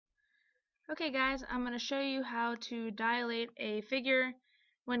Okay guys, I'm going to show you how to dilate a figure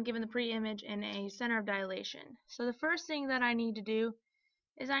when given the pre-image in a center of dilation. So the first thing that I need to do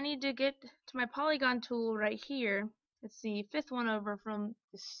is I need to get to my polygon tool right here. It's the fifth one over from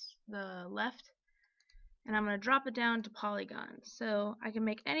the left, and I'm going to drop it down to polygon. So I can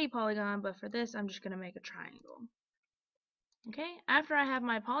make any polygon, but for this I'm just going to make a triangle. Okay, after I have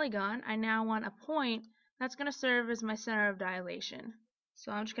my polygon, I now want a point that's going to serve as my center of dilation.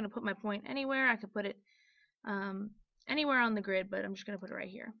 So I'm just going to put my point anywhere. I could put it anywhere on the grid, but I'm just going to put it right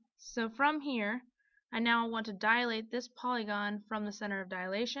here. So from here, I now want to dilate this polygon from the center of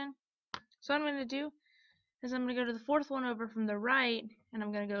dilation. So what I'm going to do is I'm going to go to the fourth one over from the right, and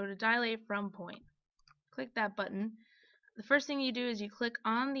I'm going to go to dilate from point. Click that button. The first thing you do is you click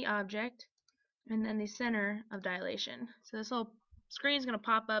on the object and then the center of dilation. So this little screen is going to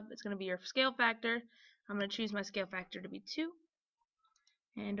pop up. It's going to be your scale factor. I'm going to choose my scale factor to be 2.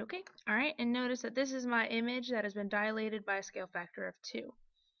 And okay. Alright, and notice that this is my image that has been dilated by a scale factor of 2.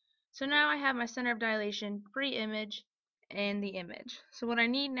 So now I have my center of dilation, pre-image, and the image. So what I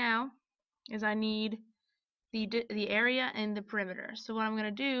need now is I need the area and the perimeter. So what I'm going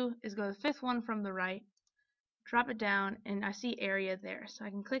to do is go to the fifth one from the right, drop it down, and I see area there. So I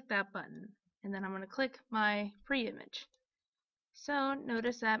can click that button, and then I'm going to click my pre-image. So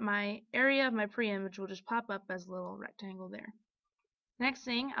notice that my area of my pre-image will just pop up as a little rectangle there. Next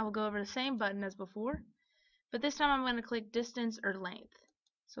thing, I will go over the same button as before, but this time I'm going to click distance or length.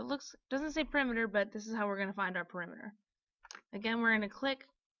 So it doesn't say perimeter, but this is how we're going to find our perimeter. Again, we're going to click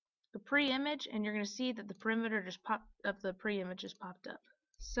the pre-image, and you're going to see that the perimeter just popped up, the pre-image just popped up.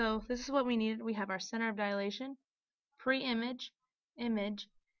 So this is what we needed. We have our center of dilation, pre-image, image,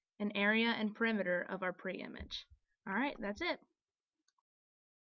 and area and perimeter of our pre-image. Alright, that's it.